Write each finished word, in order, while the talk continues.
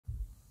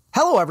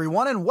Hello,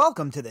 everyone, and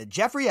welcome to the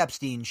Jeffrey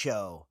Epstein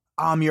Show.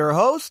 I'm your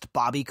host,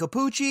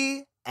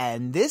 Bobbycapucci,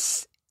 and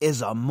this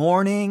is a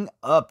morning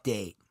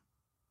update.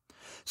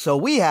 So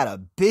we had a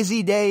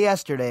busy day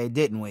yesterday,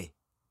 didn't we?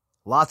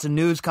 Lots of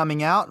news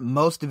coming out,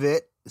 most of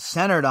it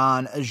centered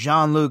on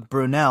Jean-Luc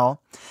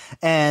Brunel,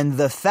 and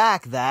the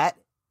fact that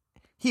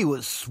he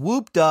was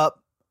swooped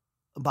up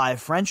by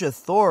French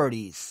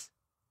authorities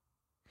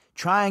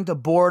trying to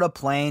board a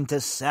plane to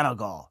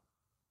Senegal.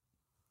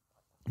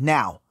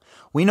 Now,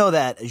 we know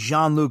that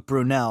Jean-Luc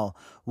Brunel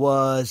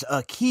was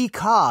a key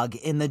cog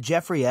in the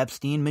Jeffrey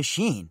Epstein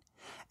machine,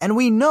 and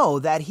we know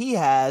that he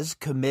has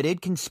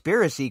committed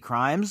conspiracy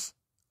crimes,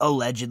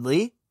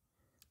 allegedly,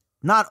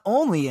 not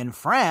only in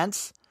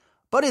France,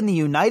 but in the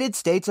United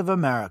States of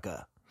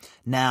America.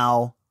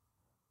 Now,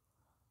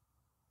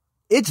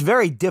 it's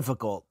very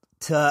difficult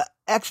to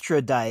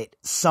extradite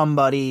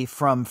somebody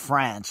from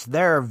France.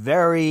 They're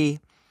very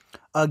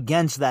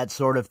against that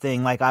sort of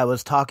thing, like I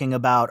was talking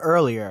about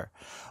earlier.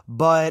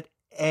 But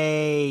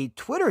a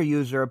Twitter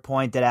user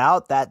pointed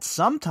out that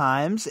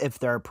sometimes, if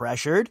they're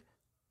pressured,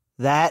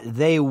 that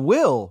they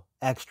will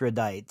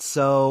extradite.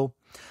 So,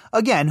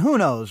 again, who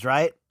knows,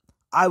 right?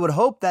 I would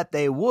hope that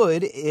they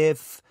would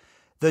if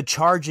the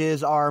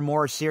charges are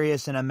more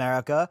serious in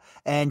America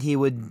and he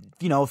would,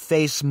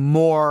 face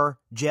more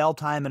jail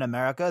time in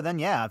America, then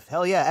yeah,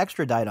 hell yeah,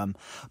 extradite him.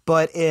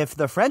 But if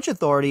the French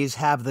authorities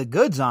have the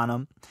goods on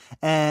him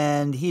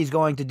and he's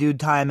going to do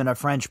time in a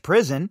French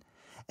prison,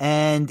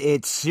 and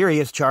it's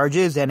serious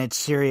charges and it's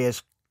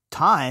serious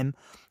time,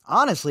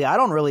 honestly, I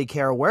don't really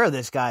care where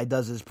this guy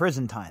does his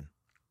prison time,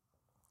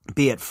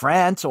 be it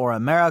France or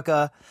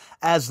America,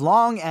 as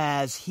long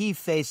as he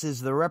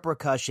faces the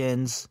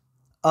repercussions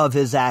of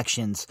his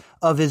actions,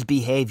 of his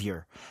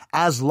behavior,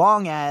 as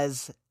long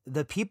as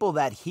the people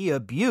that he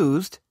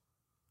abused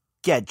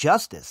get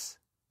justice.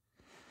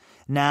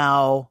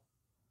 Now,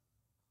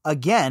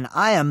 again,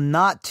 I am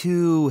not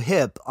too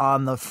hip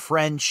on the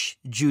French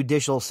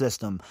judicial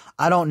system.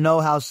 I don't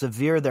know how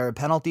severe their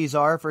penalties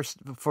are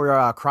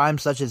for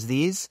crimes such as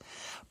these,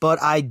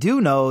 but I do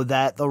know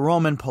that the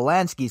Roman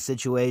Polanski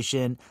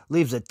situation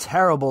leaves a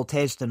terrible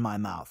taste in my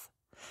mouth.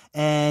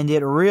 And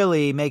it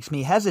really makes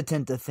me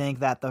hesitant to think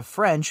that the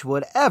French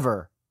would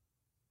ever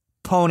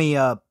pony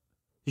up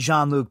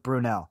Jean-Luc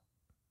Brunel.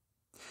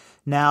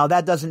 Now,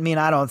 that doesn't mean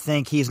I don't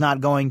think he's not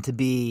going to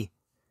be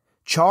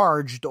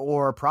charged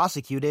or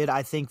prosecuted.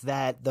 I think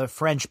that the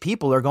French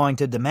people are going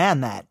to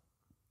demand that.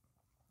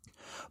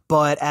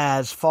 But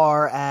as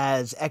far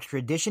as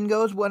extradition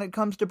goes when it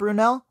comes to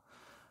Brunel,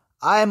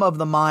 I'm of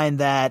the mind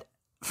that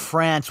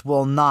France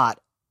will not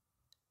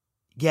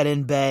get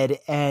in bed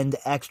and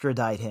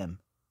extradite him.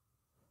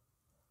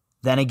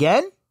 Then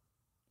again,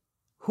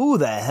 who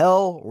the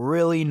hell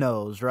really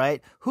knows,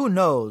 right? Who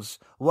knows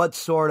what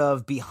sort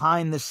of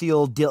behind the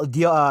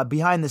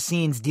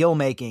scenes deal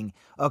making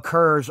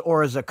occurs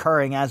or is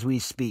occurring as we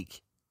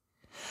speak.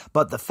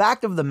 But the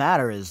fact of the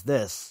matter is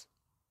this: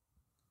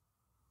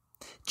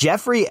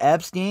 Jeffrey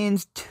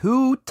Epstein's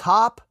two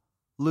top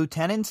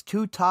lieutenants,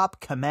 two top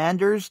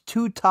commanders,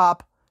 two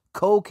top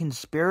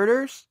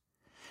co-conspirators,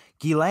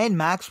 Ghislaine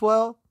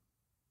Maxwell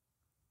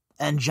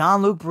and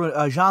Jean-Luc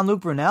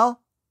Brunel,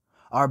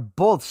 are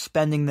both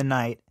spending the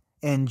night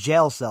in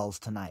jail cells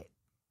tonight.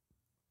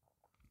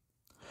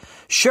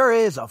 Sure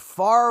is a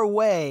far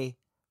way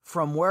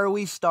from where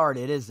we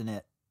started, isn't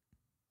it?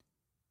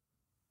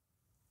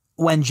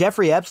 When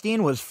Jeffrey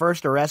Epstein was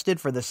first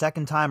arrested for the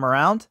second time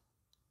around,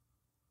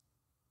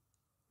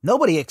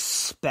 nobody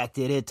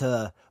expected it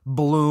to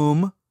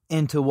bloom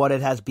into what it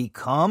has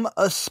become,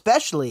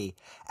 especially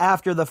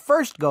after the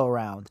first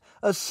go-round,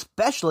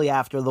 especially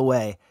after the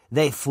way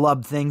they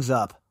flubbed things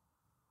up.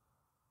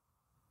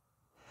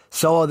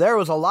 So there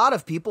was a lot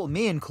of people,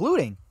 me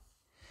including,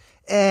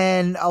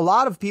 and a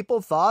lot of people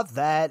thought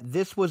that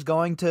this was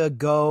going to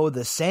go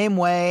the same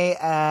way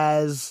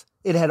as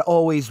it had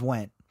always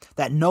went,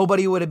 that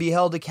nobody would be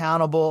held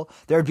accountable,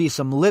 there'd be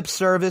some lip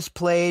service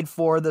played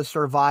for the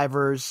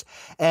survivors,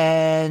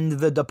 and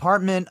the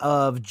Department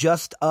of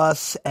Just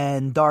Us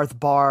and Darth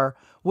Barr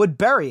would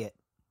bury it.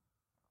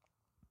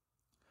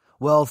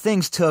 Well,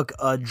 things took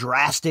a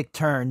drastic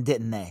turn,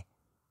 didn't they?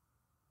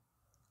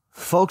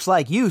 Folks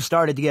like you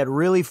started to get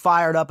really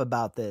fired up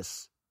about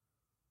this.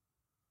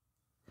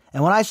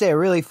 And when I say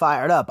really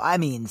fired up, I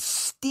mean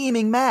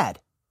steaming mad.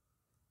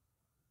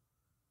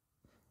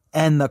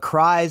 And the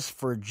cries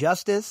for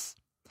justice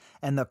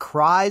and the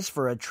cries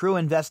for a true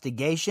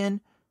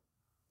investigation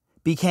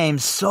became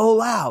so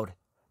loud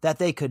that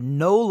they could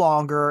no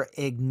longer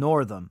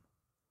ignore them.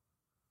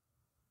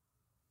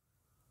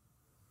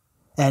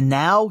 And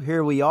now,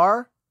 here we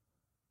are,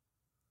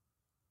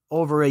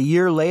 over a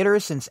year later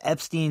since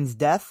Epstein's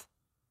death,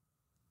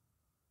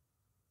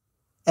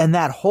 and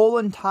that whole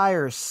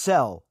entire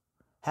cell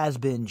has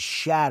been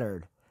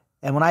shattered.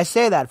 And when I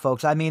say that,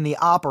 folks, I mean the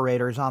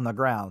operators on the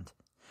ground.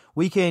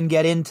 We can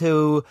get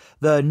into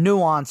the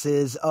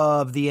nuances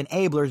of the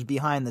enablers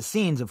behind the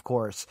scenes, of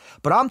course,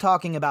 but I'm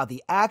talking about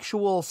the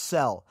actual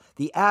cell.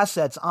 The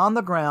assets on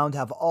the ground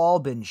have all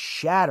been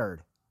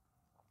shattered.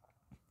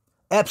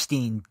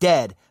 Epstein,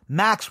 dead.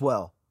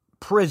 Maxwell,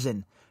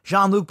 prison.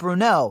 Jean-Luc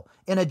Brunel,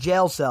 in a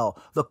jail cell.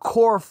 The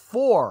Core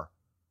Four,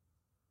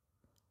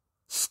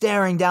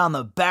 staring down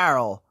the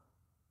barrel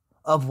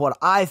of what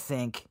I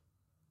think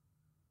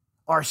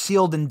are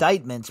sealed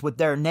indictments with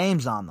their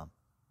names on them.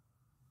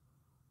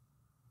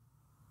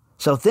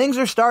 So things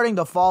are starting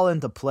to fall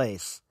into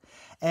place.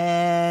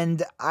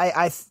 And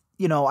I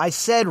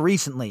said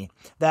recently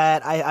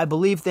that I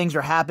believe things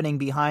are happening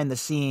behind the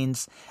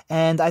scenes,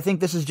 and I think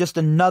this is just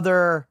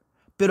another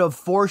bit of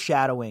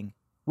foreshadowing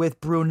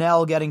with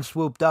Brunel getting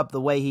swooped up the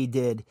way he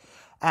did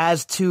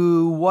as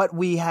to what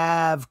we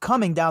have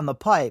coming down the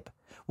pipe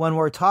when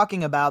we're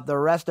talking about the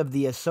rest of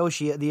the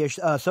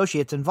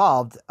associates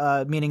involved,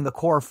 meaning the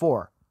Core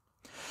Four.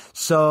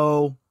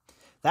 So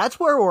that's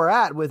where we're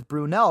at with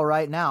Brunel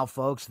right now,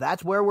 folks.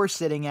 That's where we're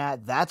sitting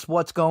at. That's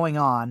what's going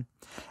on.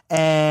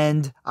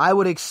 And I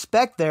would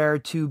expect there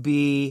to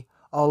be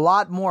a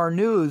lot more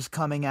news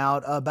coming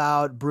out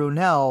about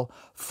Brunel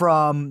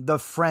from the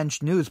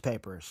French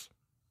newspapers.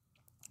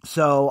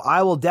 So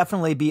I will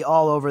definitely be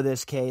all over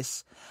this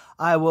case.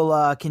 I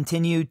will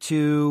continue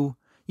to,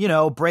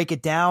 break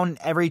it down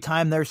every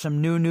time there's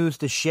some new news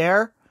to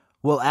share.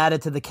 We'll add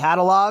it to the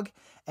catalog,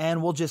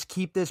 and we'll just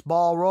keep this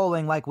ball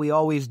rolling like we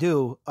always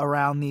do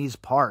around these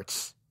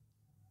parts.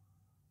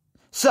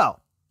 So,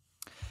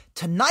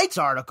 tonight's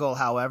article,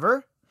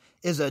 however,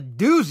 is a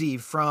doozy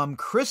from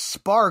Chris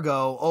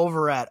Spargo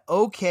over at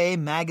OK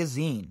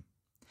Magazine.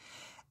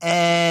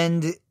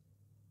 And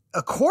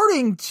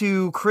according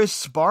to Chris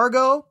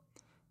Spargo,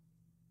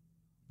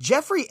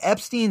 Jeffrey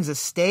Epstein's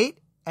estate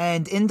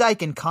and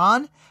Indyke and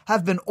Khan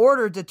have been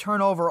ordered to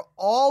turn over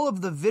all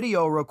of the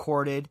video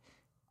recorded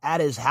at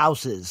his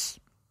houses.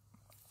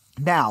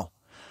 Now,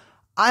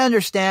 I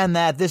understand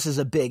that this is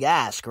a big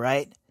ask,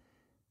 right?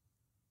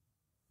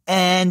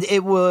 And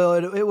it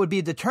would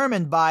be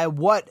determined by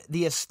what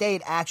the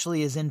estate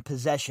actually is in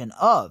possession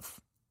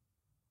of.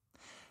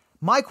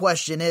 My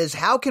question is,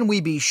 how can we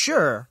be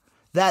sure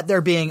that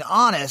they're being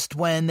honest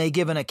when they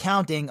give an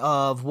accounting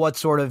of what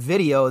sort of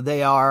video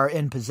they are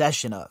in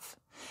possession of?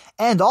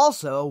 And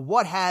also,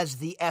 what has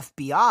the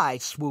FBI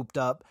swooped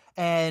up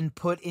and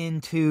put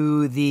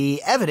into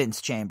the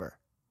evidence chamber?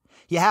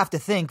 You have to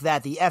think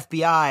that the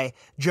FBI,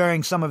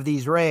 during some of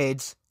these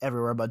raids,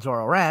 everywhere but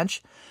Zorro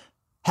Ranch,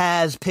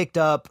 has picked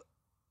up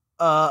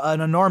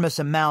an enormous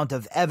amount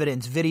of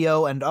evidence,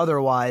 video and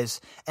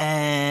otherwise,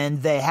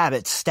 and they have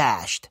it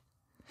stashed.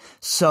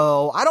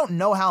 So I don't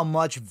know how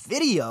much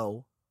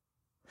video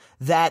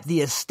that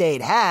the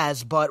estate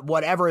has, but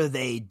whatever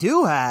they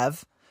do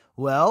have,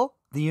 well,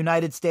 the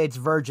United States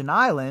Virgin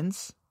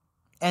Islands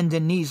and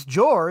Denise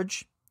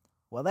George,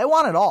 well, they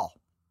want it all.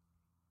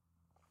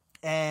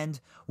 And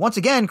once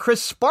again,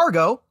 Chris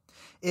Spargo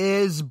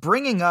is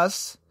bringing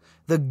us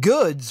the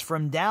goods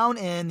from down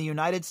in the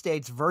United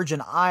States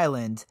Virgin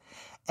Island,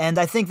 and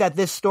I think that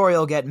this story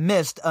will get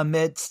missed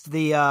amidst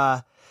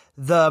the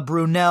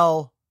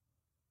Brunel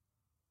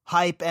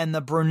hype and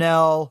the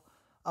Brunel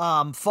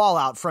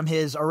fallout from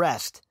his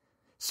arrest.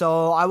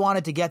 So I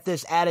wanted to get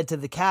this added to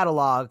the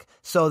catalog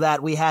so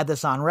that we had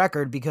this on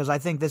record, because I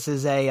think this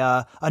is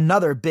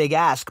another big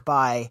ask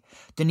by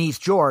Denise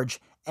George,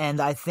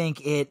 and I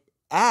think it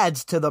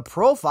adds to the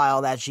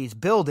profile that she's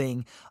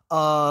building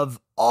of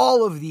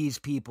all of these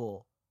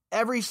people,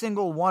 every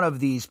single one of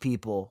these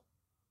people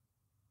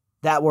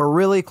that were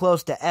really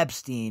close to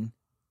Epstein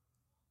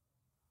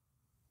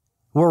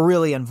were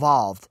really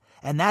involved.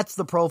 And that's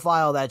the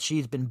profile that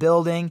she's been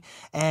building,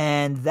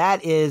 and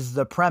that is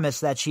the premise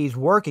that she's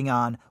working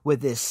on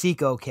with this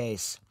Seco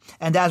case.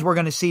 And as we're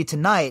going to see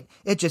tonight,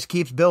 it just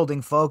keeps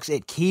building, folks.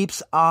 It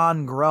keeps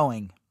on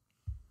growing.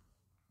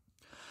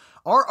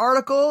 Our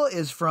article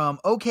is from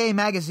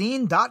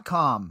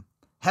okmagazine.com.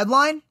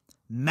 Headline,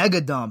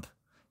 Mega Dump.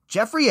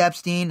 Jeffrey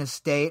Epstein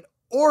estate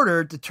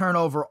ordered to turn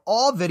over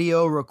all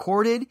video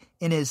recorded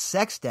in his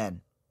sex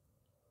den.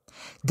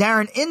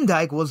 Darren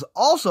Indyke was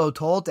also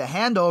told to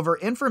hand over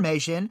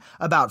information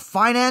about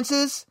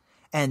finances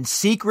and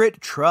secret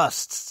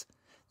trusts.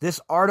 This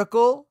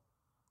article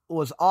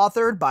was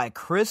authored by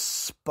Chris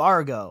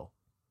Spargo.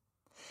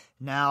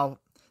 Now,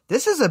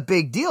 this is a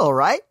big deal,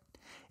 right?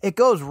 It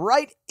goes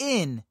right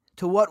in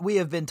to what we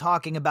have been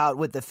talking about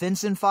with the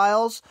Finson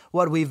files,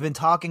 what we've been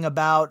talking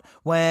about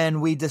when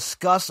we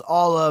discuss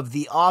all of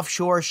the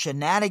offshore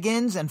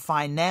shenanigans and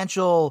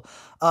financial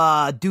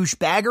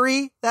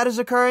douchebaggery that is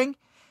occurring.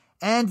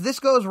 And this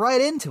goes right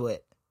into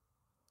it.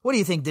 What do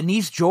you think,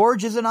 Denise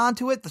George isn't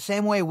onto it the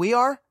same way we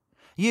are?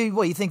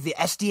 You think the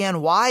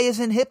SDNY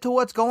isn't hip to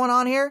what's going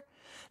on here?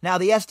 Now,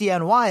 the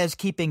SDNY is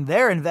keeping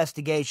their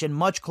investigation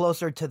much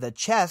closer to the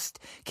chest,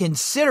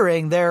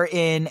 considering they're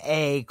in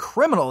a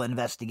criminal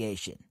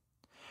investigation,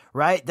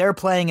 right? They're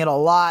playing it a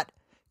lot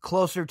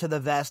closer to the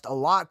vest, a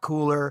lot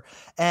cooler,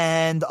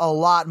 and a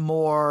lot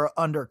more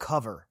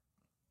undercover.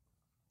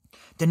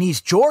 Denise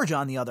George,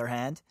 on the other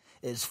hand,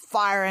 is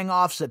firing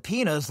off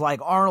subpoenas like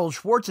Arnold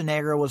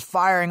Schwarzenegger was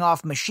firing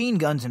off machine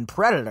guns in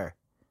Predator.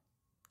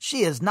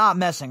 She is not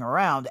messing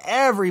around.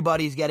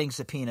 Everybody's getting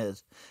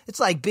subpoenas. It's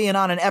like being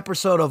on an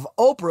episode of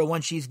Oprah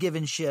when she's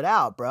giving shit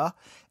out, bruh.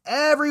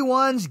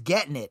 Everyone's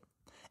getting it.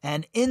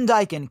 And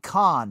Indyke and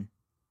Khan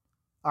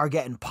are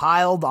getting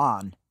piled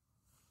on.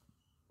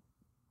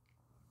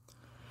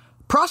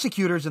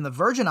 Prosecutors in the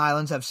Virgin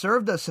Islands have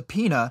served a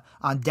subpoena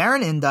on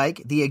Darren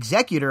Indyke, the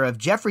executor of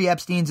Jeffrey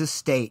Epstein's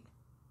estate.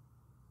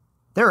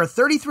 There are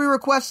 33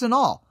 requests in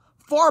all,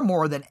 far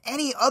more than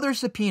any other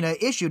subpoena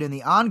issued in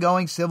the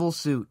ongoing civil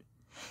suit,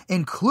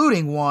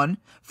 including one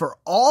for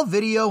all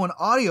video and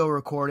audio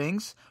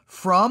recordings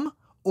from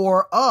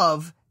or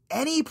of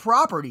any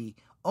property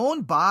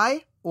owned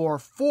by or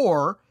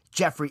for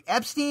Jeffrey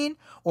Epstein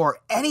or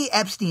any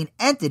Epstein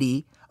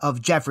entity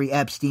of Jeffrey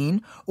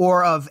Epstein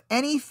or of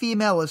any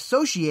female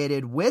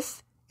associated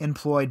with,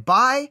 employed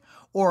by,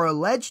 or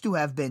alleged to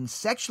have been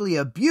sexually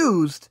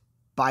abused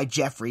by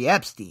Jeffrey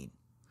Epstein.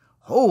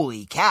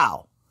 Holy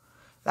cow.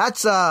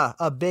 That's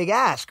a big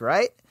ask,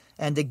 right?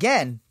 And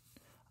again,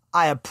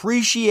 I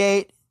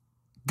appreciate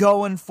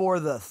going for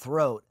the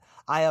throat.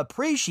 I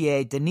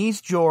appreciate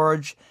Denise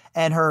George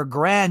and her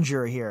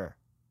grandeur here.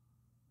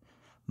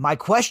 My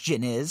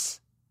question is,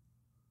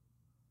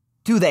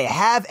 do they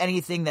have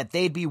anything that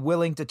they'd be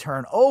willing to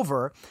turn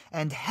over?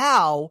 And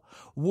how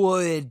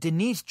would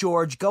Denise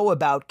George go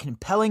about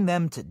compelling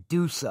them to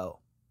do so?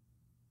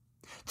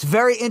 It's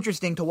very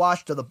interesting to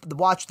watch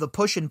the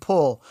push and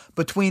pull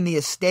between the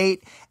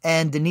estate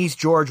and Denise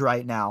George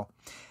right now.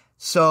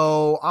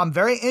 So I'm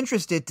very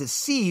interested to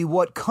see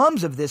what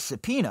comes of this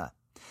subpoena.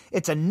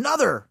 It's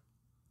another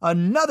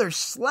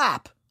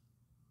slap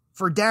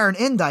for Darren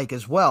Indyke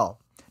as well.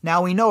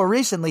 Now, we know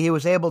recently he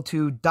was able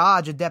to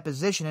dodge a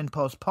deposition and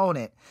postpone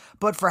it,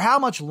 but for how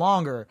much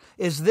longer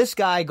is this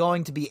guy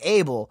going to be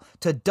able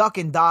to duck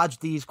and dodge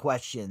these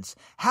questions?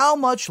 How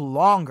much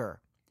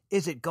longer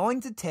is it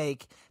going to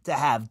take to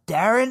have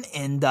Darren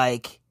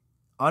Indyke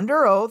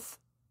under oath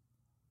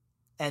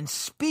and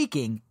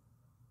speaking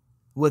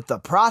with the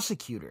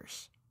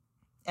prosecutors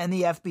and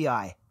the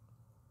FBI?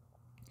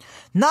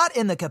 Not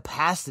in the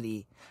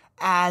capacity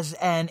as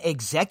an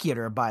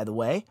executor, by the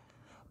way,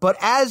 but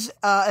as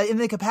in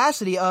the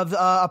capacity of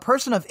a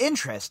person of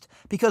interest,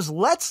 because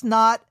let's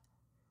not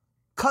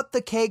cut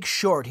the cake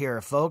short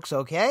here, folks,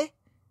 okay?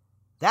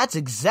 That's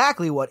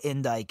exactly what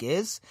Indyke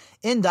is.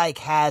 Indyke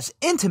has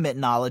intimate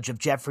knowledge of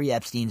Jeffrey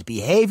Epstein's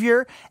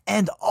behavior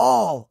and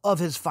all of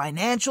his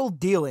financial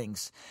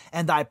dealings.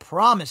 And I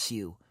promise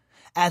you,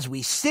 as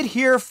we sit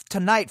here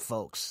tonight,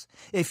 folks,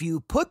 if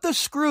you put the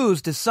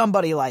screws to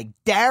somebody like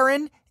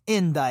Darren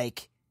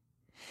Indyke,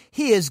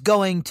 he is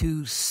going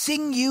to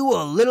sing you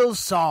a little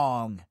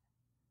song.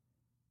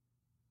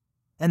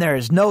 And there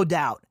is no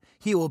doubt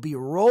he will be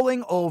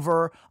rolling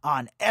over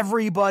on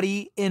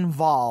everybody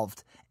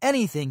involved.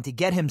 Anything to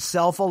get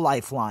himself a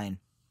lifeline.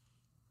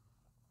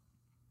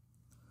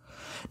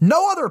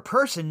 No other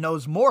person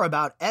knows more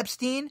about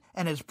Epstein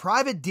and his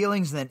private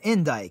dealings than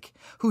Indyke,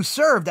 who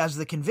served as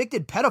the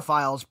convicted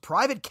pedophile's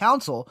private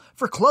counsel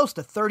for close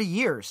to 30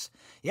 years.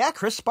 Yeah,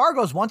 Chris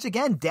Spargo's once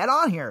again dead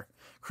on here.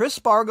 Chris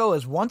Spargo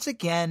is once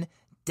again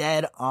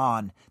dead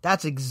on.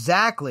 That's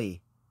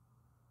exactly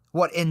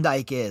what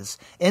Indyke is.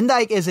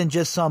 Indyke isn't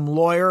just some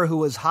lawyer who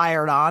was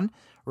hired on,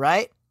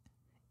 right?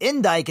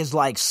 Indyke is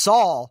like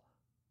Saul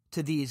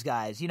to these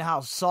guys. You know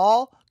how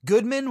Saul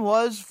Goodman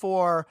was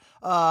for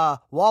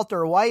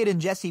Walter White and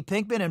Jesse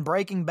Pinkman in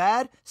Breaking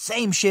Bad?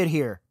 Same shit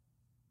here.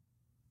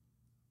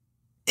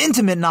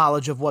 Intimate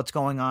knowledge of what's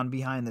going on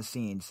behind the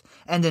scenes.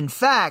 And in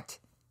fact,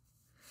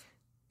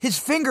 his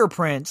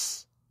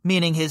fingerprints,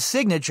 meaning his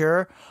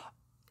signature,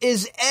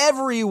 is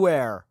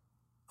everywhere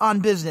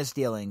on business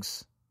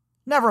dealings.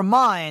 Never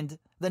mind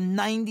the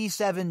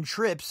 97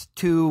 trips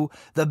to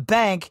the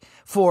bank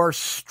for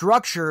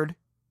structured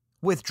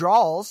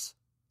withdrawals.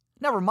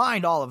 Never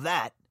mind all of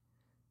that.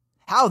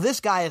 How this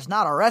guy is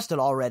not arrested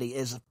already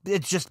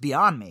it's just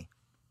beyond me.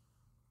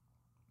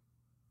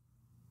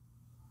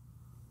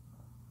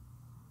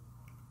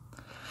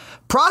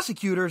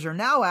 Prosecutors are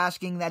now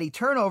asking that he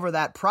turn over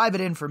that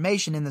private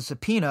information in the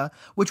subpoena,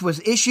 which was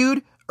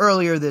issued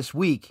earlier this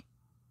week.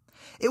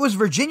 It was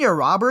Virginia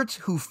Roberts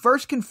who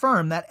first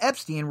confirmed that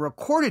Epstein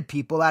recorded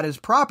people at his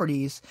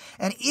properties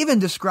and even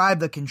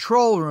described the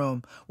control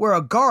room where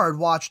a guard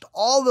watched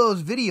all those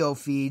video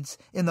feeds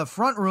in the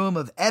front room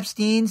of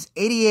Epstein's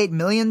 $88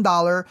 million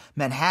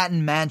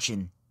Manhattan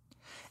mansion.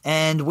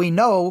 And we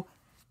know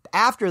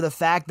after the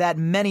fact that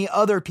many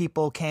other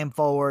people came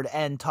forward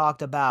and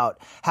talked about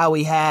how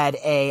he had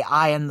a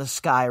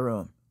eye-in-the-sky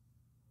room,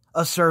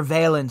 a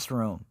surveillance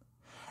room.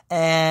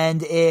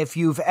 And if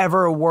you've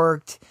ever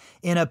worked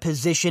in a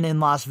position in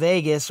Las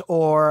Vegas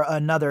or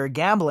another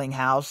gambling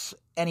house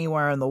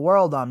anywhere in the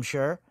world, I'm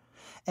sure,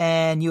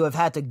 and you have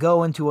had to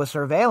go into a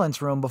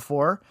surveillance room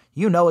before,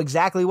 you know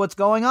exactly what's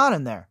going on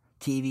in there.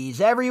 TVs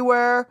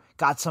everywhere,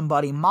 got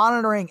somebody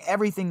monitoring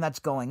everything that's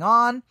going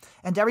on,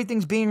 and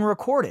everything's being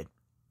recorded.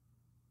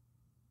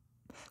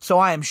 So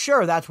I am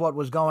sure that's what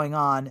was going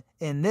on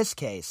in this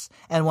case.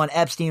 And when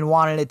Epstein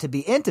wanted it to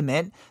be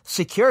intimate,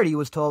 security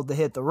was told to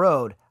hit the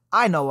road.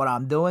 I know what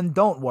I'm doing.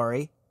 Don't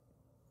worry.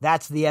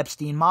 That's the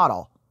Epstein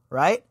model,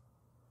 right?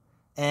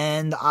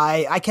 And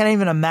I can't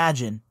even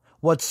imagine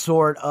what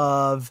sort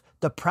of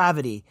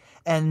depravity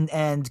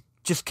and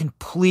just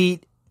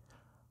complete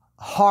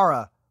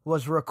horror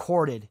was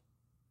recorded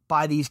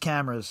by these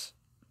cameras.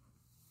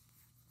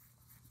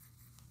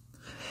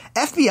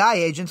 FBI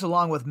agents,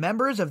 along with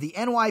members of the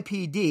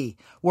NYPD,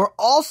 were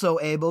also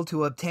able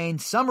to obtain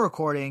some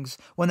recordings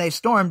when they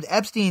stormed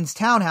Epstein's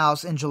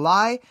townhouse in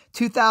July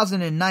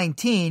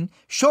 2019,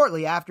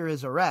 shortly after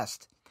his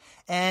arrest.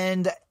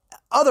 And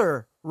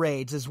other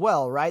raids as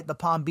well, right? The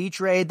Palm Beach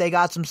raid, they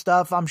got some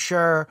stuff, I'm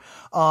sure.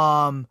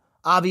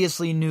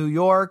 Obviously New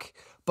York.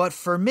 But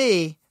for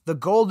me, the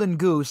golden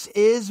goose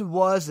is,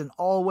 was, and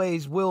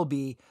always will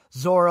be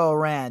Zorro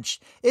Ranch.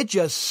 It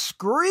just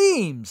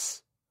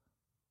screams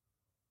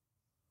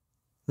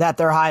that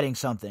they're hiding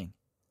something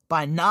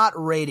by not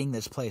raiding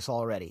this place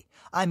already.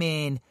 I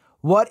mean,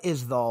 what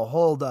is the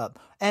holdup?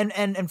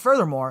 And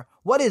furthermore,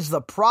 what is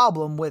the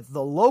problem with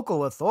the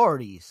local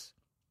authorities?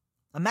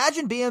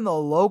 Imagine being the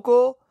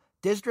local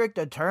district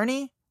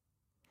attorney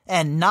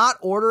and not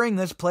ordering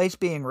this place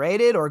being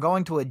raided or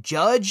going to a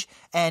judge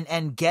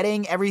and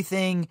getting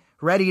everything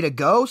ready to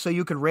go so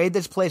you could raid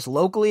this place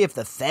locally if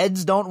the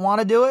feds don't want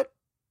to do it.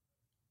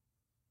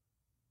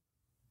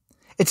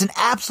 It's an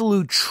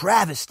absolute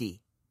travesty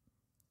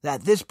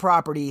that this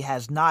property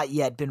has not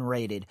yet been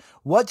raided.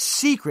 What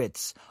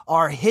secrets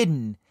are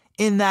hidden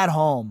in that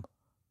home?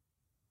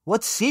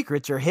 What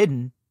secrets are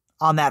hidden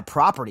on that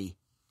property?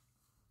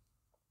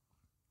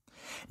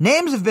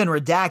 Names have been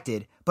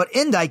redacted, but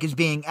Indyke is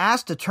being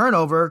asked to turn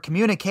over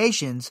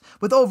communications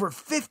with over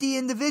 50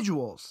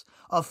 individuals,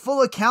 a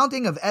full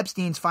accounting of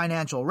Epstein's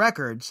financial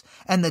records,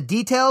 and the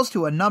details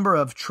to a number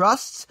of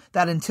trusts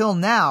that until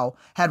now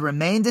had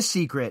remained a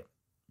secret.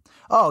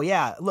 Oh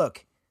yeah,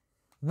 look,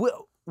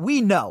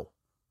 we know,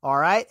 all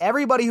right?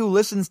 Everybody who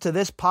listens to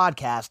this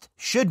podcast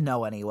should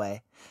know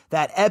anyway,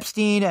 that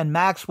Epstein and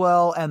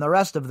Maxwell and the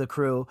rest of the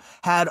crew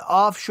had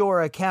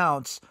offshore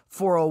accounts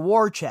for a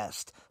war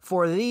chest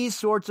for these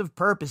sorts of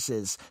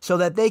purposes so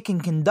that they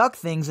can conduct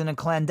things in a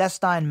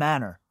clandestine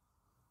manner.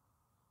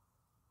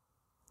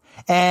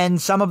 And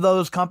some of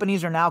those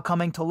companies are now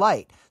coming to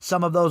light.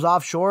 Some of those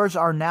offshores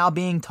are now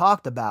being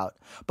talked about.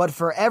 But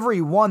for every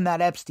one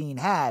that Epstein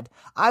had,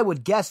 I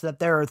would guess that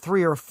there are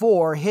 3 or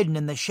 4 hidden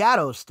in the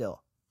shadows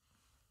still.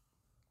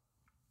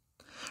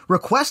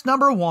 Request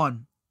number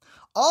 1.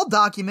 All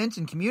documents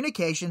and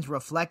communications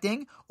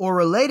reflecting or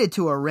related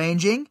to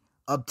arranging,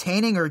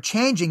 obtaining, or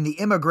changing the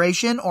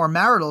immigration or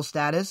marital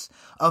status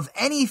of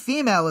any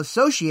female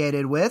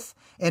associated with,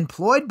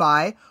 employed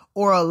by,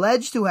 or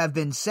alleged to have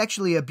been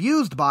sexually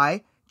abused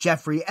by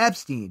Jeffrey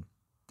Epstein.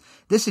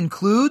 This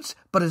includes,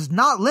 but is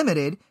not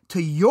limited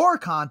to, your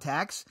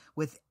contacts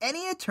with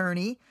any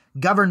attorney,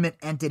 government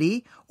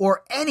entity,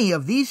 or any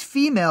of these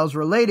females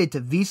related to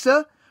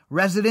visa,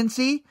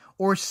 residency,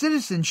 or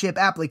citizenship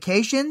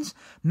applications,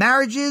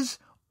 marriages,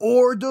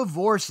 or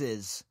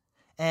divorces.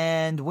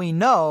 And we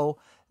know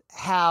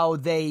how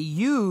they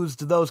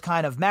used those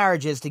kind of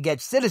marriages to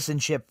get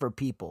citizenship for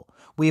people.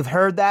 We've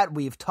heard that,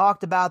 we've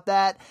talked about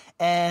that,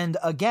 and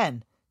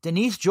again,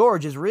 Denise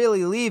George is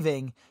really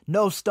leaving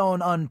no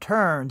stone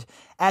unturned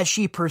as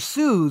she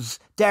pursues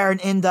Darren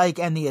Indyke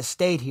and the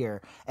estate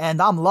here,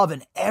 and I'm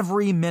loving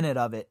every minute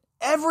of it.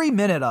 Every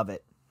minute of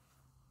it.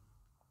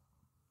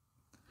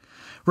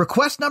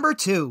 Request number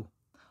 2.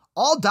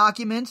 All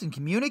documents and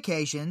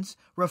communications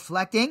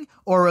reflecting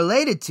or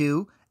related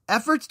to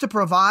efforts to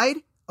provide,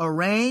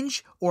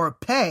 arrange, or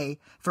pay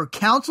for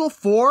counsel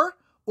for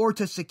or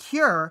to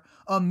secure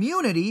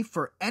immunity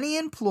for any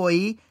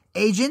employee,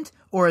 agent,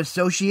 or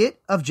associate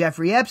of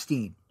Jeffrey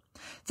Epstein.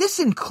 This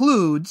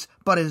includes,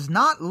 but is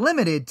not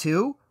limited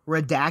to,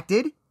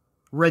 redacted,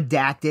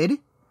 redacted,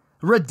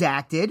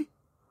 redacted,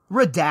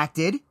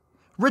 redacted,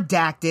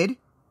 redacted,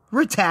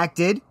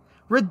 redacted,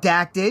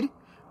 redacted,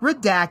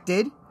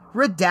 redacted,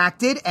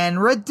 redacted, and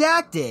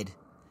redacted.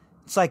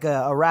 It's like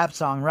a rap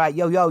song, right?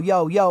 Yo, yo,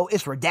 yo, yo,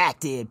 it's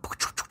redacted.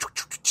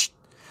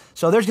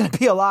 So there's going to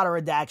be a lot of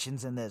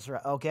redactions in this,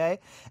 okay?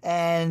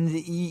 And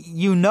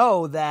you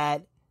know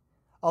that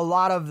a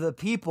lot of the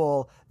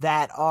people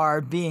that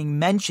are being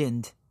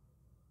mentioned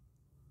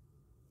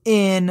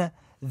in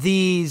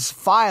these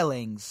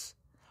filings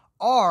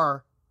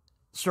are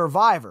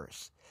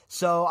survivors.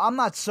 So I'm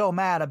not so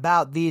mad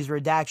about these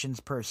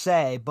redactions per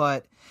se,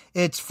 but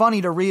it's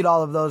funny to read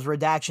all of those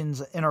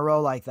redactions in a row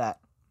like that.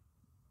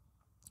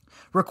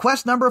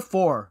 Request number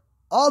 4.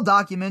 All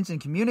documents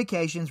and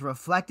communications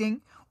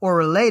reflecting or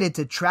related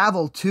to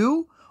travel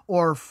to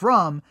or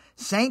from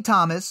St.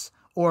 Thomas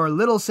or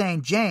Little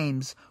St.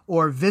 James,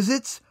 or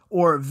visits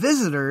or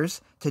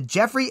visitors to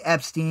Jeffrey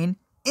Epstein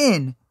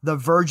in the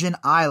Virgin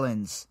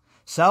Islands.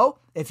 So,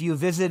 if you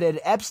visited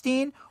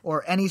Epstein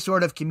or any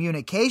sort of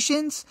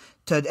communications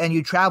and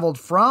you traveled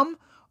from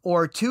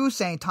or to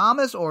St.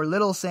 Thomas or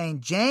Little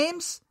St.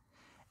 James,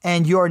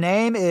 and your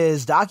name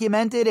is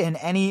documented in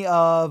any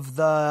of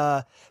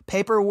the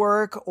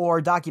paperwork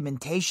or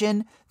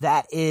documentation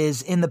that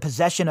is in the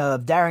possession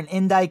of Darren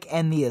Indyke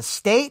and the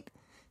estate,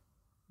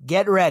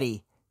 get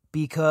ready,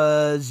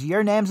 because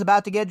your name's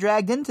about to get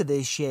dragged into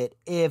this shit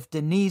if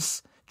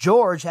Denise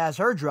George has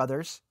her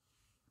druthers.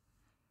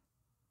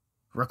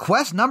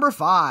 Request number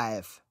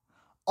 5.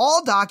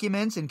 All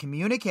documents and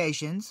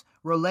communications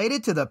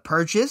related to the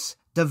purchase,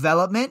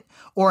 development,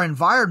 or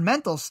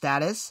environmental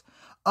status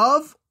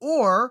of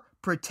or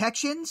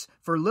protections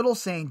for Little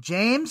St.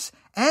 James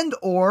and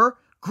or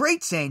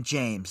Great St.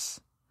 James.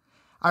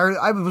 I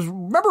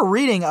remember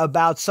reading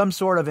about some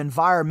sort of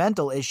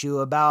environmental issue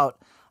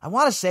about, I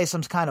want to say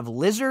some kind of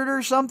lizard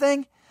or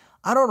something.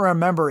 I don't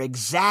remember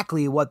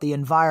exactly what the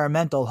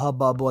environmental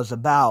hubbub was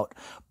about,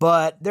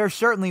 but there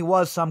certainly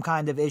was some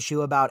kind of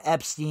issue about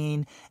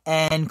Epstein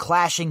and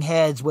clashing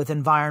heads with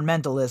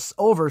environmentalists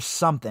over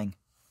something.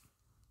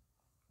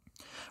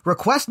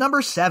 Request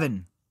number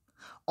 7.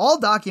 All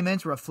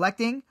documents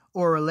reflecting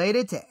or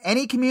related to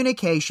any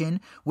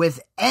communication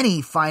with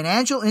any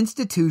financial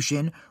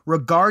institution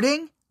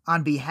regarding,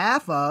 on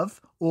behalf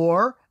of,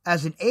 or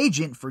as an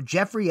agent for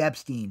Jeffrey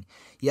Epstein.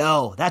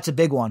 Yo, that's a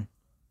big one.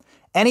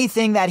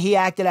 Anything that he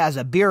acted as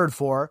a beard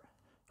for,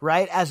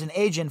 right, as an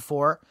agent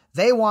for,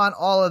 they want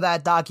all of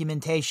that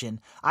documentation.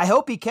 I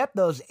hope he kept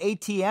those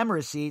ATM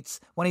receipts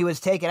when he was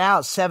taking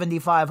out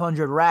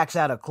 7,500 racks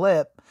at a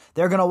clip.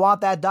 They're going to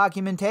want that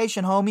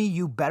documentation, homie.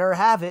 You better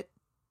have it.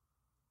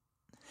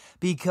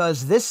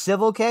 Because this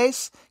civil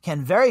case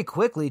can very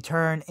quickly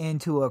turn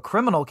into a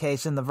criminal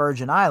case in the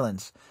Virgin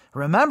Islands.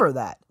 Remember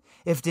that.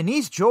 If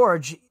Denise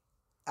George,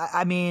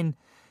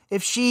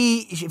 if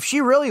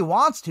she really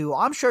wants to,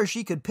 I'm sure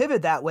she could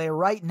pivot that way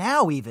right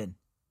now even.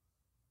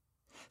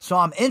 So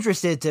I'm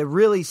interested to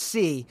really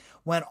see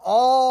when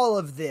all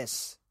of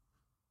this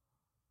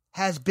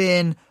has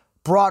been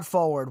brought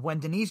forward,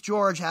 when Denise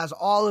George has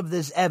all of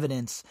this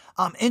evidence,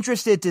 I'm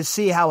interested to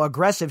see how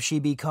aggressive she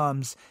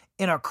becomes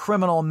in a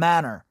criminal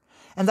manner.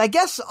 And I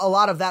guess a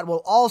lot of that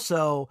will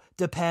also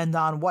depend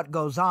on what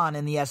goes on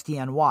in the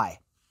SDNY.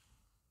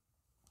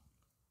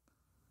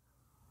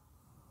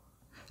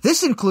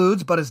 This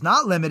includes, but is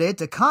not limited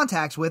to,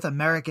 contacts with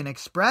American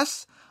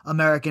Express,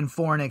 American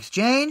Foreign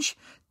Exchange,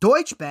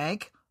 Deutsche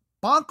Bank,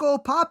 Banco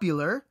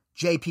Popular,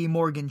 JP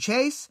Morgan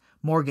Chase,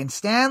 Morgan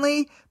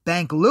Stanley,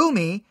 Bank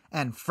Leumi,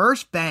 and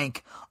First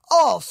Bank.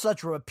 All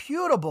such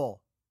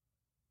reputable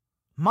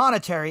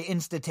monetary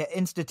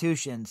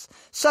institutions,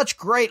 such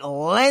great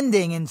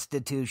lending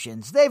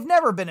institutions. They've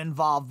never been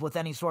involved with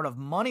any sort of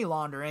money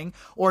laundering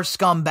or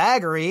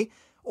scumbaggery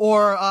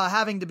or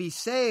having to be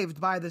saved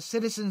by the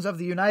citizens of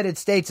the United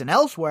States and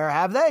elsewhere,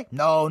 have they?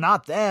 No,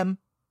 not them.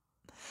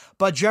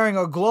 But during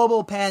a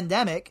global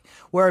pandemic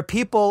where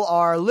people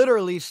are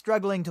literally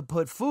struggling to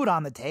put food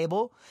on the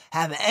table,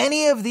 have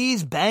any of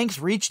these banks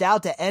reached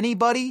out to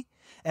anybody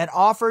and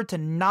offered to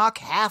knock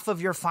half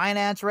of your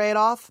finance rate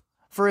off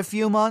for a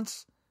few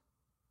months?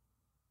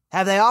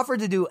 Have they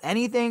offered to do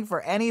anything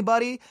for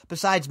anybody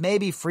besides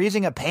maybe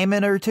freezing a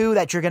payment or two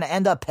that you're going to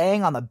end up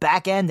paying on the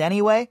back end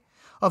anyway?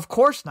 Of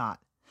course not,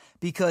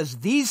 because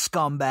these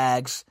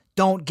scumbags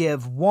don't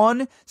give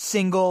one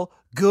single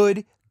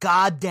good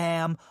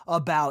goddamn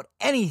about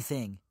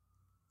anything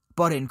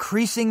but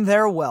increasing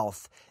their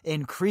wealth,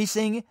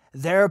 increasing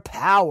their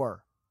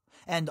power.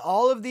 And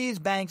all of these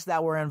banks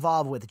that were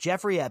involved with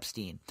Jeffrey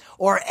Epstein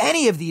or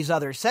any of these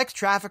other sex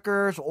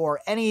traffickers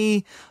or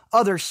any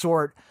other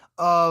sort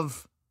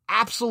of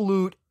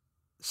absolute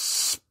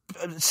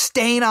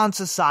stain on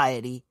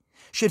society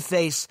should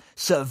face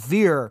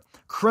severe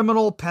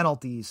criminal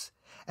penalties.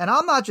 And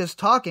I'm not just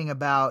talking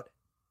about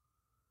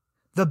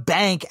the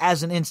bank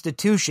as an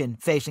institution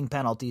facing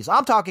penalties.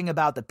 I'm talking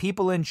about the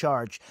people in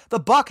charge. The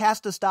buck has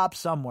to stop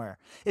somewhere.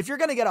 If you're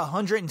going to get a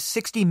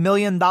 $160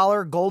 million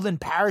golden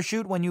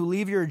parachute when you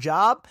leave your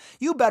job,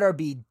 you better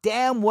be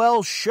damn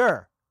well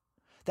sure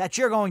that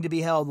you're going to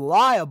be held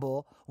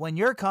liable when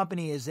your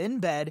company is in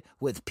bed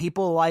with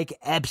people like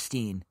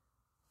Epstein.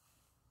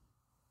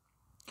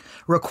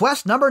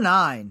 Request number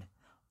 9.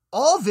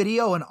 All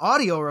video and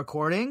audio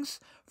recordings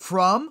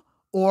from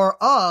or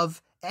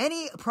of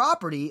any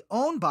property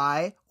owned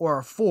by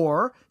or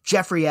for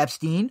Jeffrey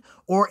Epstein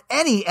or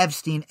any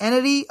Epstein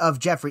entity of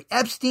Jeffrey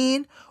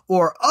Epstein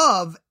or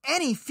of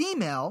any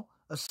female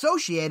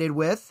associated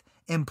with,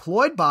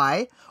 employed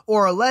by,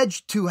 or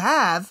alleged to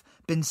have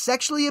been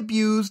sexually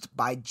abused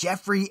by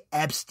Jeffrey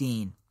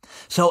Epstein.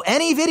 So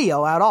any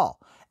video at all.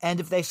 And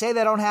if they say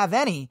they don't have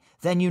any,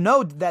 then you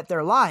know that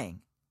they're lying.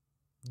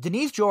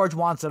 Denise George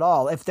wants it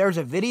all. If there's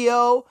a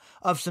video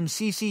of some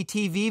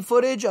CCTV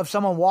footage of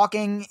someone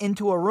walking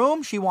into a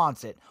room, she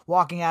wants it.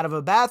 Walking out of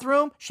a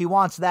bathroom, she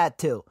wants that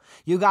too.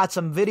 You got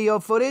some video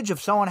footage of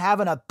someone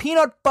having a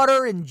peanut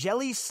butter and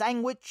jelly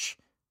sandwich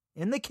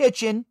in the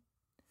kitchen,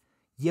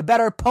 you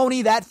better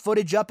pony that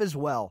footage up as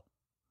well.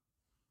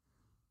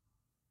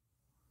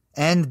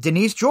 And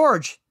Denise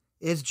George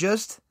is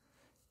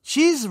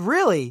she's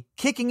really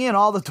kicking in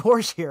all the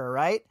doors here,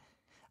 right?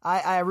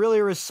 I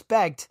really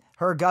respect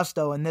her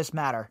gusto in this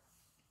matter.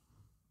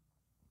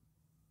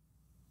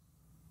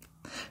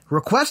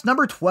 Request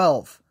number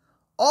 12.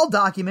 All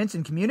documents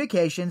and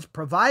communications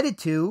provided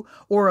to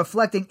or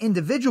reflecting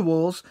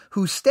individuals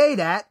who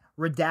stayed at,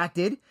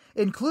 redacted,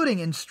 including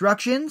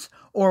instructions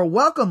or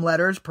welcome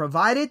letters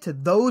provided to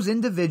those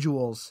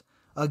individuals.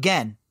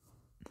 Again,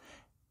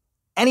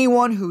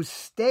 anyone who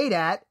stayed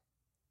at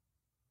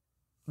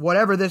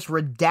whatever this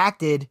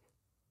redacted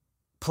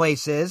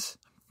place is,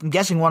 I'm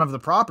guessing one of the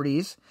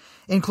properties,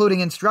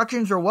 including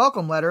instructions or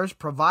welcome letters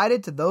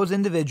provided to those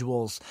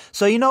individuals.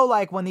 So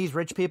like when these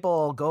rich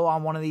people go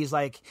on one of these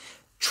like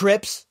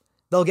trips,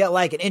 they'll get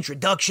like an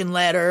introduction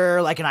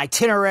letter, like an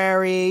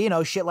itinerary,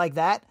 shit like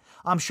that.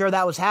 I'm sure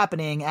that was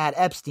happening at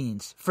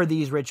Epstein's for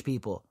these rich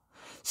people.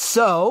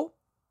 So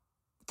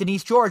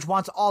Denise George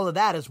wants all of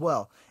that as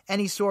well.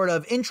 Any sort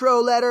of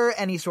intro letter,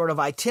 any sort of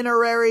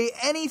itinerary,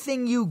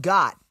 anything you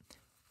got.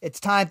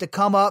 It's time to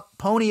come up,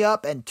 pony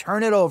up, and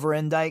turn it over,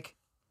 Indyke.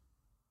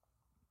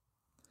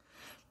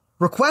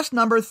 Request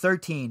number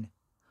 13.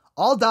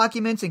 All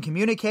documents and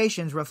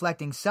communications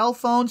reflecting cell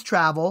phones,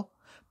 travel,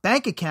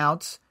 bank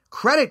accounts,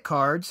 credit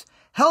cards,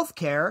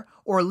 healthcare,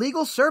 or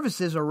legal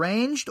services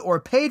arranged or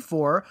paid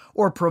for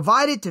or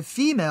provided to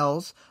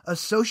females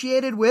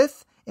associated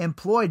with,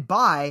 employed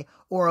by,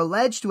 or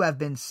alleged to have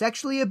been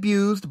sexually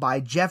abused by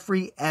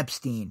Jeffrey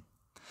Epstein.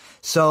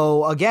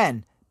 So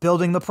again,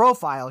 building the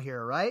profile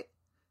here, right?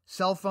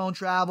 Cell phone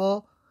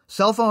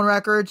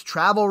records,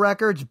 travel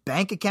records,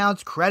 bank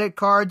accounts, credit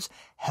cards,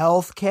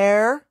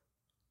 healthcare,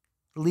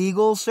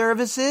 legal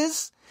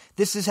services.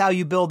 This is how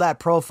you build that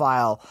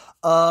profile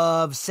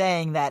of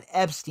saying that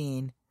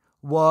Epstein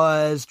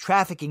was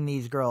trafficking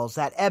these girls,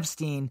 that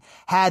Epstein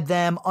had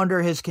them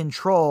under his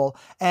control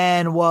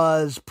and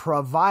was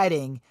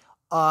providing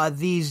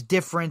these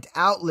different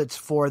outlets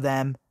for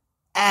them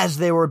as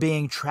they were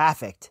being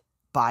trafficked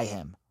by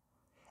him.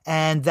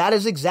 And that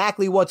is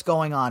exactly what's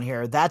going on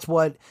here. That's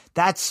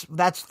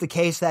the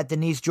case that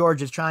Denise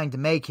George is trying to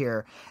make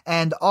here.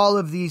 And all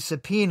of these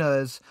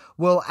subpoenas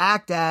will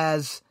act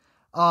as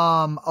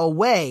a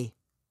way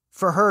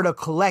for her to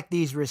collect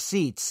these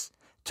receipts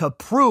to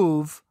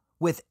prove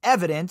with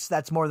evidence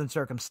that's more than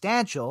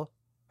circumstantial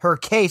her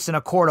case in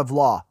a court of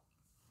law.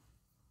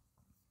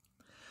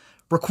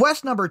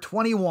 Request number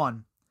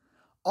 21.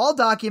 All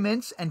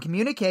documents and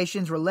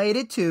communications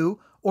related to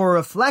or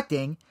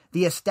reflecting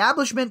the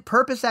establishment,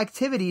 purpose,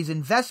 activities,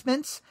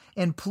 investments,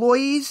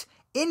 employees,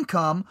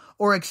 income,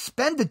 or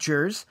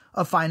expenditures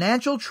of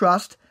Financial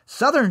Trust,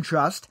 Southern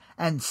Trust,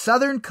 and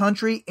Southern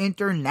Country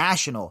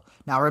International.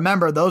 Now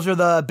remember, those are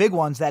the big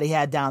ones that he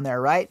had down there,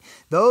 right?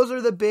 Those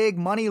are the big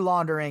money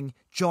laundering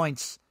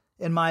joints,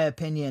 in my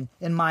opinion,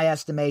 in my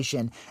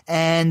estimation.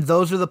 And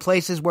those are the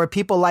places where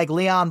people like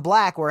Leon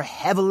Black were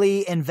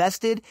heavily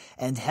invested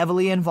and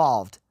heavily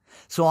involved.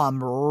 So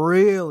I'm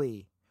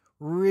really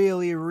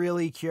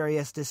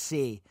curious to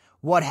see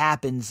what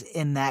happens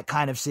in that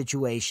kind of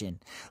situation.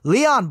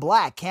 Leon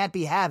Black can't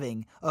be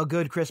having a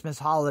good Christmas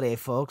holiday,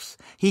 folks.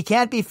 He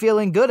can't be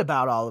feeling good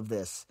about all of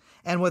this.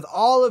 And with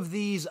all of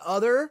these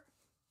other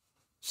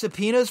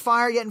subpoenas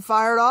getting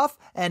fired off,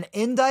 and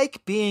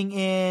Indyke being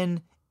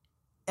in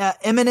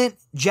imminent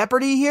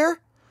jeopardy here,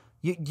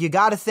 you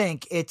got to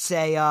think it's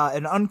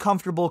an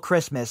uncomfortable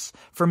Christmas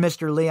for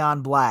Mr.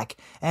 Leon Black.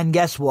 And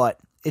guess what?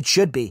 It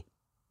should be.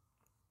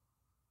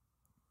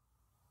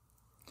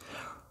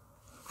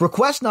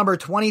 Request number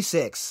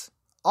 26.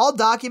 All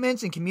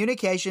documents and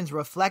communications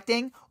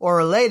reflecting or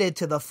related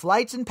to the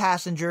flights and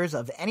passengers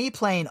of any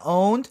plane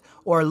owned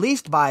or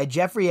leased by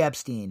Jeffrey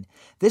Epstein.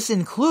 This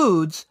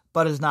includes,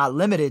 but is not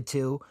limited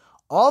to,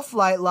 all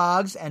flight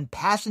logs and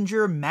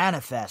passenger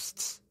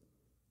manifests.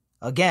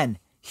 Again,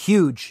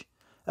 huge.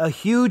 A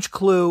huge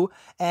clue,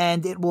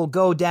 and it will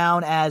go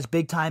down as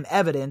big-time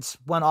evidence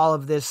when all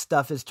of this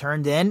stuff is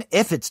turned in,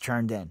 if it's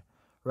turned in,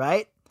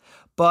 right?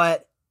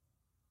 But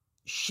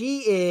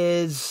she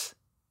is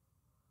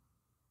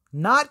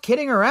not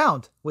kidding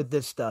around with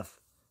this stuff.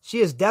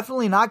 She is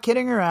definitely not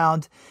kidding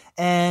around,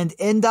 and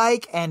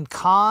Indyke and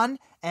Khan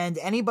and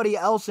anybody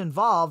else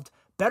involved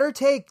better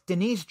take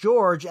Denise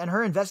George and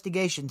her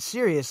investigation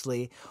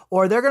seriously,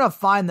 or they're going to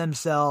find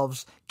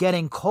themselves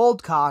getting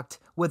cold-cocked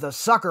with a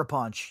sucker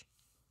punch.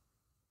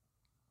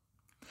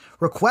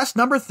 Request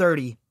number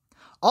 30.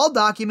 All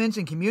documents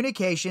and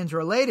communications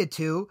related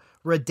to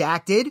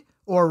redacted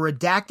or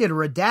redacted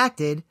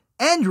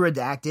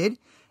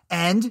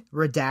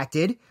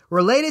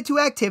related to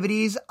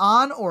activities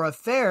on or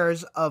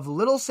affairs of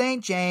Little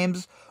St.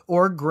 James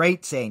or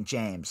Great St.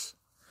 James.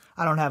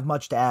 I don't have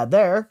much to add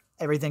there.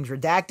 Everything's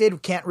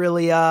redacted. Can't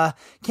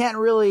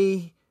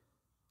really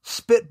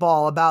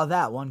spitball about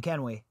that one,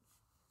 can we?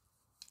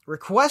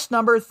 Request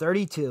number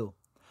 32.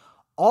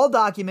 All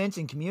documents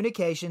and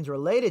communications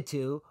related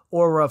to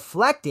or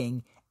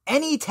reflecting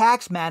any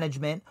tax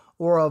management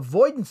or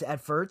avoidance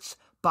efforts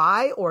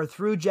by or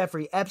through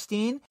Jeffrey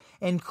Epstein,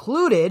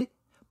 included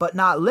but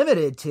not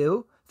limited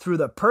to through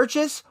the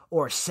purchase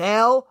or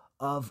sale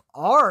of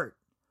art.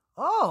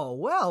 Oh,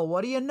 well,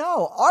 what do you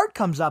know? Art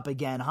comes up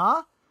again,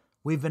 huh?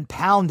 We've been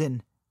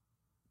pounding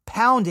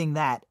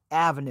that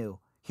avenue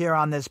here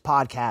on this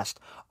podcast.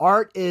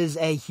 Art is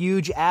a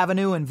huge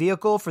avenue and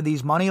vehicle for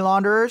these money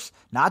launderers,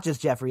 not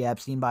just Jeffrey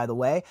Epstein, by the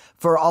way,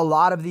 for a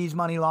lot of these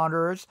money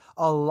launderers,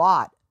 a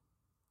lot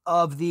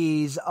of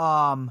these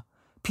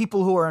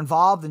people who are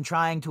involved in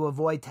trying to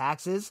avoid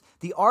taxes.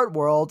 The art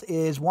world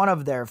is one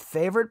of their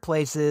favorite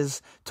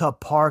places to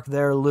park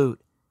their loot.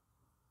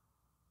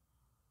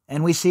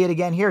 And we see it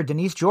again here.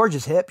 Denise George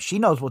is hip. She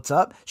knows what's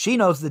up. She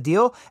knows the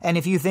deal. And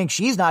if you think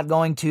she's not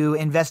going to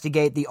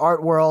investigate the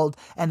art world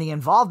and the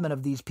involvement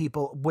of these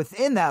people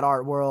within that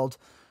art world,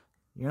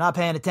 you're not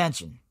paying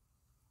attention.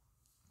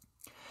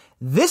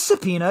 This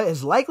subpoena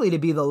is likely to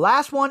be the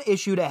last one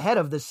issued ahead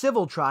of the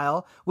civil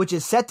trial, which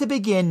is set to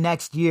begin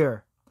next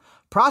year.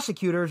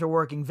 Prosecutors are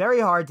working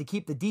very hard to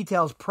keep the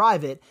details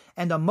private,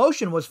 and a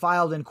motion was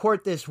filed in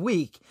court this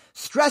week,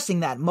 stressing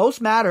that most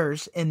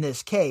matters in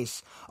this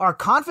case are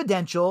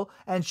confidential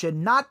and should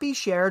not be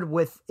shared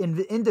with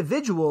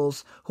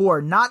individuals who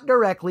are not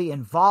directly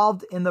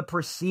involved in the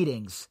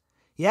proceedings.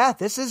 Yeah,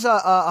 this is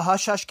a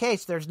hush-hush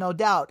case, there's no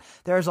doubt.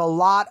 There's a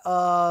lot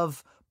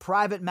of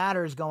private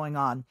matters going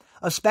on,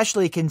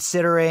 especially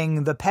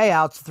considering the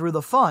payouts through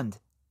the fund.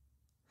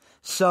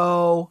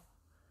 So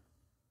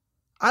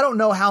I don't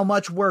know how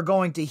much we're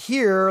going to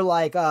hear,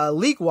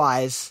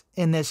 leak-wise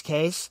in this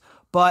case,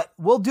 but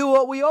we'll do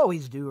what we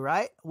always do,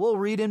 right? We'll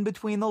read in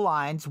between the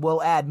lines,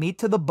 we'll add meat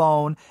to the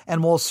bone,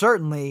 and we'll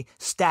certainly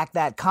stack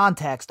that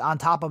context on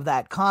top of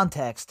that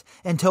context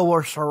until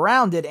we're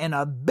surrounded in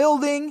a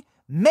building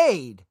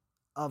made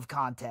of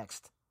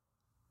context.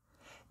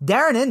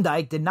 Darren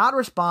Indyke did not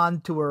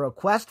respond to a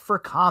request for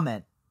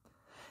comment.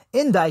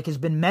 Indyke has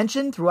been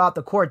mentioned throughout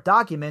the court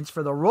documents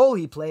for the role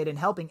he played in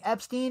helping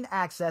Epstein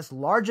access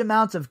large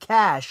amounts of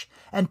cash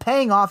and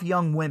paying off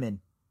young women.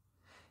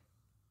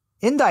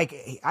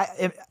 Indyke,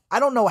 I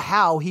don't know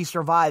how he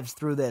survives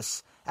through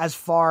this as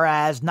far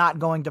as not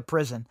going to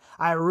prison.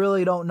 I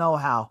really don't know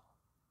how.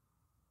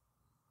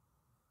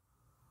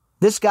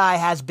 This guy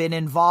has been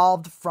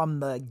involved from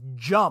the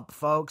jump,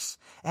 folks,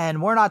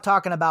 and we're not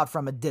talking about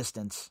from a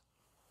distance.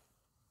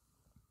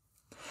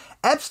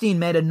 Epstein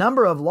made a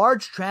number of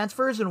large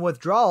transfers and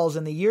withdrawals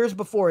in the years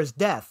before his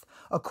death,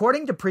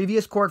 according to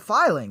previous court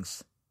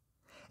filings.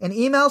 An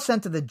email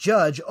sent to the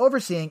judge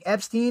overseeing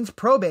Epstein's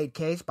probate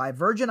case by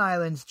Virgin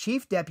Islands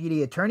Chief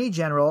Deputy Attorney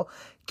General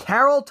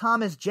Carol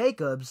Thomas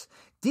Jacobs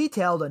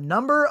detailed a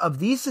number of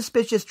these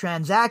suspicious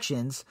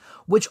transactions,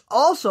 which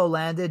also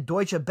landed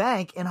Deutsche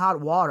Bank in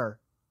hot water.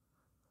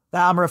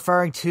 I'm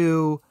referring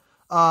to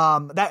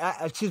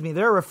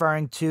they're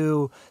referring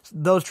to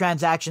those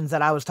transactions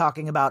that I was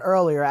talking about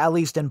earlier, at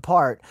least in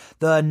part,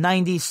 the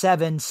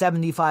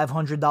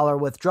 $7,500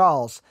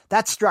 withdrawals.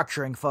 That's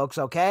structuring, folks,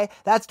 okay?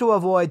 That's to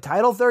avoid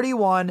Title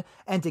 31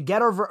 and to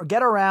get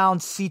around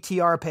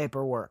CTR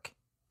paperwork.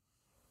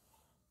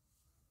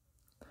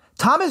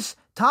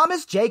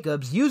 Thomas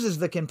Jacobs uses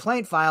the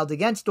complaint filed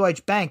against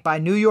Deutsche Bank by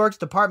New York's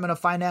Department of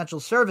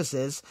Financial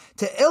Services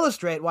to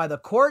illustrate why the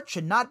court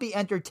should not be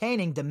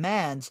entertaining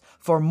demands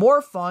for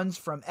more funds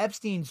from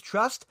Epstein's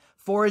trust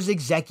for his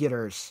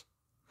executors.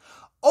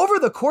 Over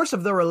the course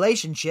of the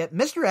relationship,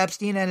 Mr.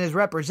 Epstein and his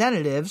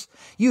representatives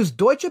used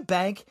Deutsche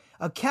Bank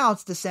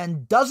accounts to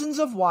send dozens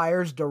of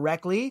wires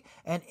directly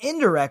and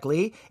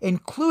indirectly,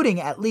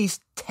 including at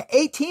least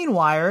 18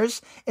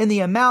 wires in the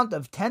amount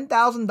of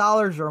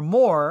 $10,000 or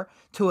more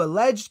to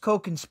alleged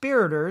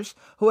co-conspirators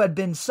who had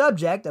been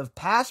subject of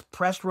past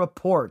press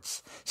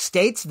reports,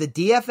 states the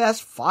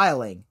DFS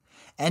filing.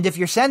 And if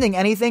you're sending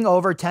anything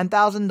over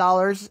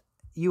 $10,000,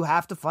 you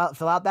have to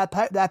fill out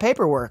that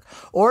paperwork,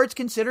 or it's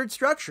considered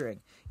structuring.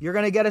 You're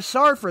going to get a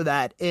SAR for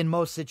that in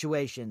most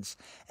situations.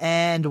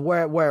 And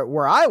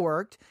where I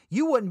worked,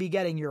 you wouldn't be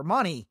getting your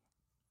money,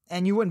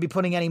 and you wouldn't be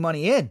putting any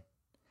money in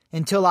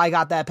until I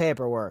got that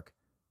paperwork.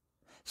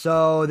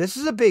 So this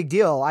is a big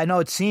deal. I know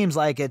it seems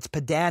like it's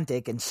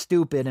pedantic and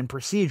stupid and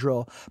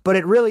procedural, but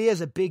it really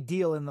is a big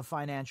deal in the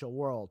financial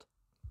world.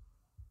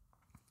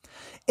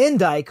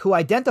 Indyke, who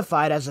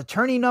identified as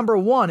attorney number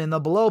 1 in the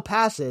below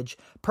passage,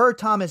 per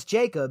Thomas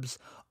Jacobs,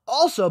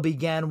 also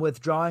began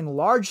withdrawing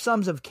large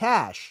sums of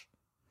cash.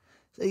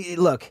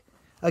 Look,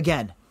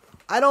 again,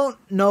 I don't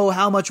know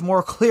how much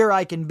more clear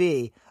I can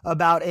be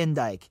about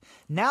Indyke.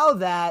 Now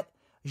that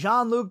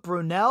Jean-Luc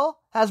Brunel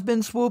has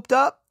been swooped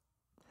up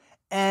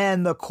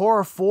and the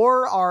Core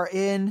 4 are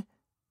in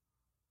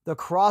the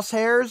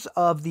crosshairs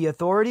of the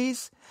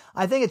authorities,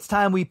 I think it's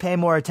time we pay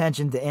more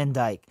attention to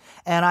Indyke.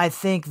 And I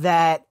think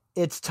that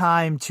it's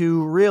time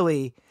to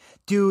really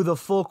do the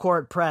full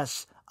court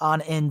press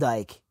on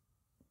Indyke.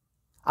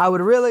 I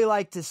would really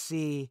like to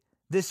see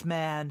this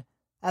man,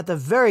 at the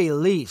very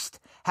least,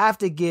 have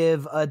to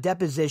give a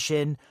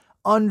deposition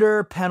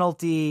under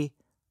penalty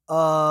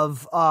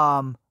of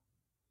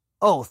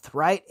oath,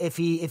 right? If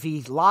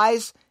he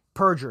lies,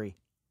 perjury.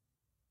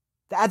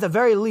 At the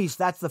very least,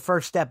 that's the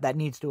first step that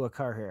needs to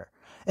occur here.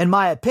 In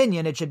my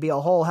opinion, it should be a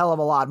whole hell of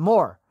a lot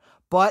more.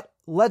 But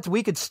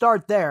we could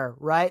start there,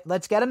 right?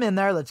 Let's get him in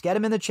there. Let's get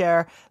him in the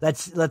chair.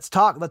 Let's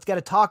talk. Let's get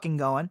a talking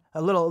going.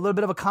 A little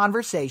bit of a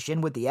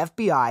conversation with the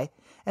FBI,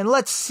 and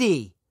let's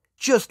see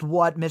just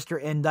what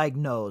Mr. Indyke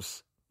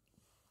knows.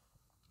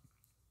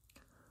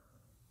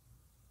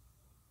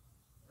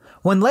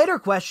 When later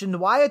questioned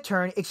why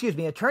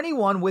Attorney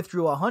 1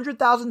 withdrew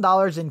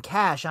 $100,000 in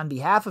cash on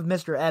behalf of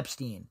Mr.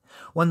 Epstein.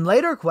 When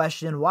later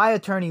questioned why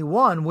Attorney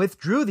 1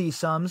 withdrew these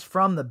sums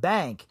from the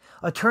bank,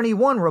 Attorney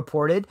 1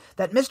 reported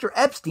that Mr.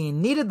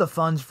 Epstein needed the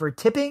funds for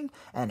tipping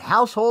and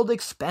household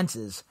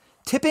expenses.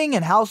 Tipping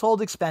and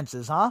household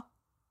expenses, huh?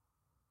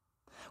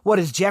 What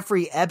is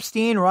Jeffrey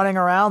Epstein running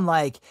around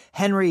like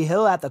Henry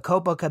Hill at the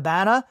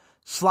Copacabana?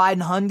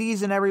 Sliding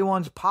hundies in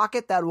everyone's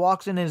pocket that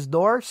walks in his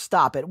door?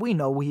 Stop it. We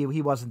know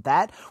he wasn't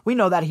that. We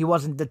know that he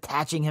wasn't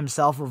detaching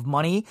himself of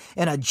money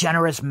in a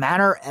generous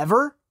manner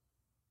ever.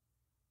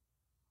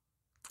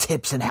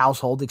 Tips and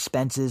household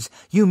expenses.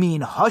 You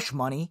mean hush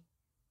money.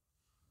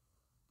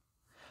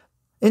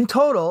 In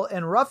total,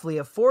 in roughly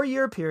a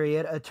 4-year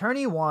period,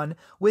 Attorney 1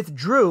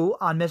 withdrew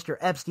on Mr.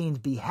 Epstein's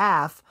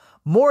behalf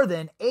more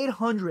than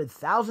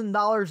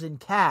 $800,000 in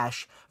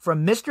cash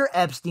from Mr.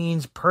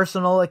 Epstein's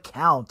personal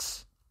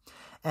accounts.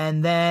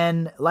 And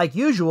then, like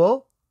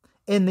usual,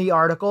 in the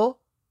article,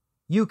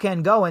 you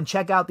can go and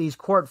check out these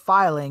court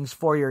filings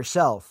for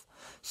yourself.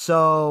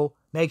 So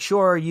make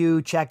sure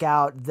you check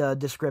out the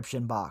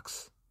description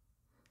box.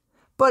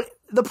 But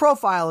the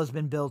profile has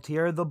been built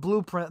here. The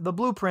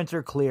blueprints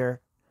are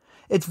clear.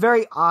 It's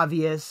very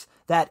obvious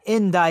that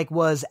Indyke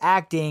was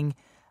acting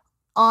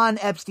on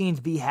Epstein's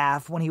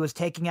behalf when he was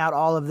taking out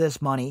all of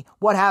this money.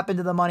 What happened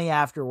to the money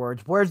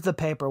afterwards? Where's the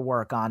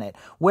paperwork on it?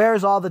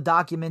 Where's all the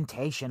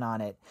documentation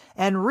on it?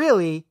 And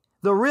really,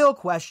 the real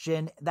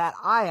question that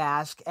I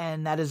ask,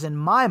 and that is in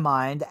my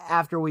mind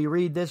after we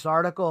read this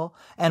article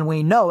and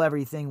we know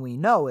everything we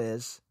know,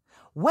 is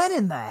when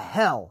in the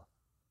hell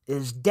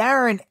is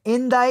Darren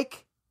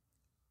Indyke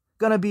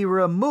going to be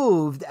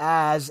removed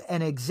as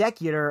an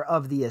executor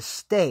of the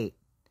estate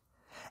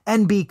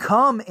and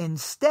become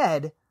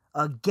instead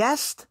a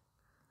guest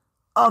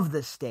of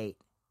the state?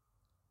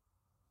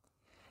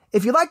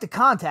 If you'd like to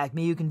contact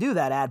me, you can do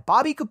that at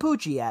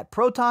Bobbycapucci at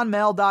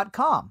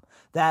protonmail.com.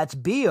 That's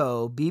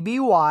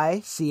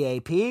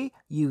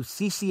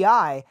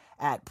BOBBYCAPUCCI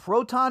at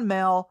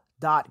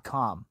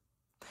protonmail.com.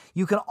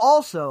 You can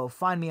also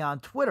find me on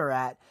Twitter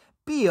at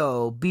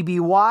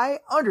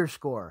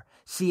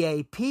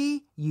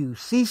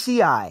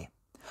BOBBY_CAPUCCI.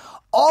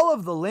 All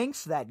of the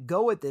links that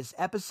go with this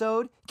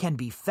episode can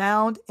be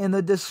found in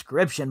the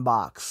description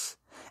box.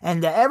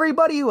 And to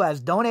everybody who has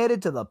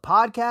donated to the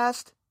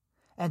podcast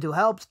and who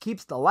helps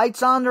keeps the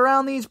lights on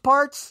around these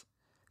parts,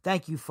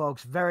 thank you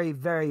folks very,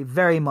 very,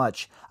 very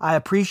much. I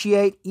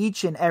appreciate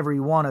each and every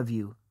one of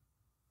you.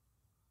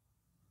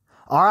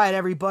 All right,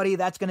 everybody,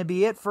 that's going to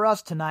be it for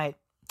us tonight.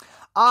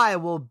 I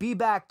will be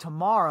back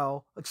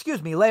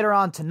later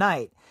on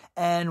tonight,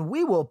 and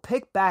we will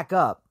pick back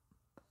up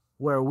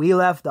where we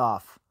left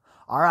off.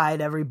 All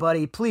right,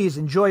 everybody, please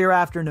enjoy your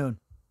afternoon.